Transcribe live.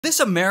this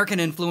American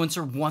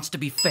influencer wants to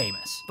be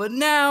famous, but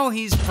now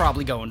he's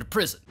probably going to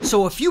prison.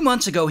 So a few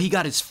months ago, he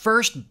got his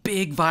first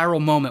big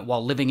viral moment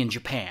while living in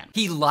Japan.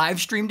 He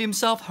live streamed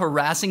himself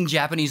harassing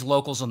Japanese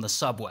locals on the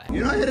subway.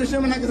 You know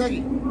Hiroshima and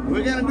Nagasaki?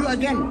 We're gonna do it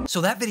again.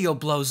 So that video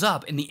blows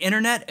up and the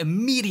internet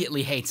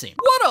immediately hates him.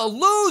 What a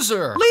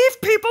loser!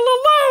 Leave people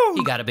alone!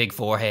 He got a big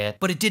forehead,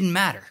 but it didn't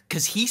matter,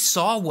 cause he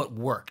saw what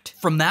worked.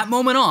 From that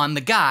moment on,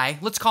 the guy,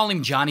 let's call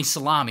him Johnny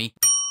Somali,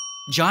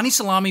 Johnny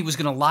Somali was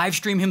gonna live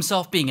stream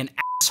himself being an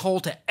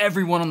asshole to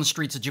everyone on the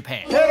streets of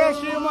Japan.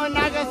 Hiroshima,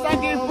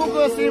 Nagasaki,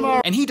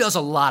 Fukushima. And he does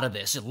a lot of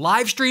this,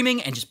 live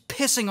streaming and just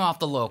pissing off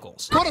the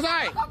locals.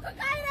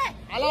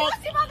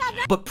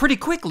 But pretty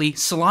quickly,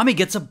 Salami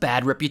gets a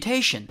bad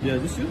reputation. Yeah,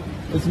 this you?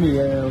 It's me,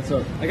 yeah, what's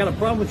up? I got a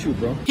problem with you,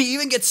 bro. He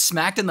even gets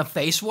smacked in the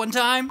face one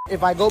time.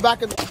 If I go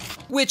back in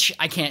which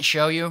I can't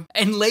show you.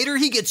 And later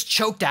he gets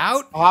choked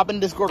out. I'll hop in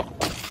Discord.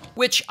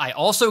 Which I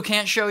also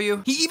can't show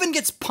you. He even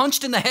gets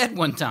punched in the head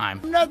one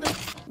time. Nothing.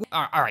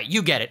 All right,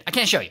 you get it. I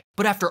can't show you.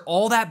 But after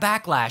all that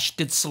backlash,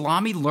 did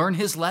Salami learn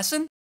his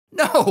lesson?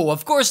 No,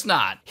 of course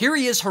not. Here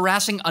he is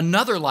harassing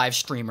another live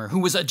streamer who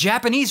was a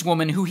Japanese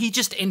woman who he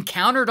just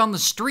encountered on the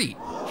street.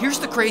 Here's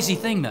the crazy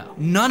thing though.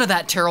 None of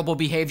that terrible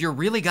behavior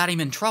really got him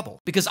in trouble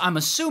because I'm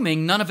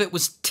assuming none of it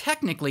was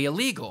technically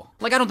illegal.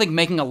 Like I don't think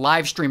making a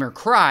live streamer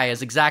cry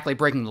is exactly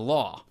breaking the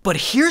law. But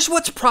here's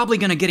what's probably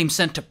gonna get him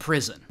sent to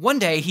prison. One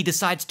day he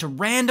decides to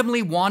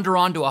randomly wander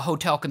onto a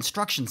hotel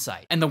construction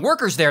site and the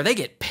workers there, they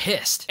get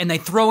pissed and they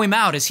throw him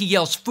out as he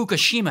yells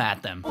Fukushima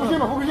at them.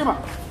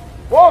 Fukushima.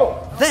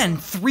 Whoa! Then,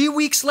 3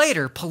 weeks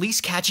later,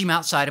 police catch him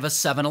outside of a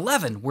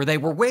 7-Eleven where they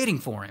were waiting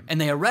for him, and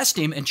they arrest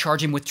him and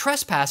charge him with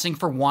trespassing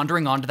for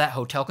wandering onto that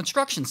hotel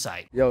construction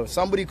site. Yo,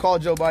 somebody call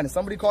Joe Biden.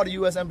 Somebody call the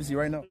US Embassy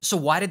right now. So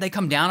why did they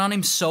come down on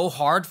him so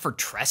hard for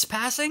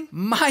trespassing?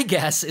 My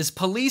guess is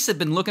police have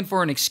been looking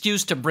for an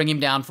excuse to bring him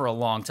down for a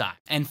long time.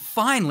 And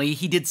finally,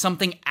 he did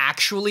something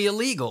actually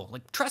illegal,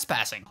 like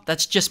trespassing.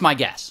 That's just my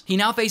guess. He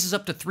now faces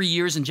up to 3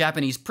 years in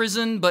Japanese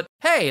prison, but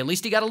hey, at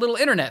least he got a little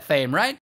internet fame, right?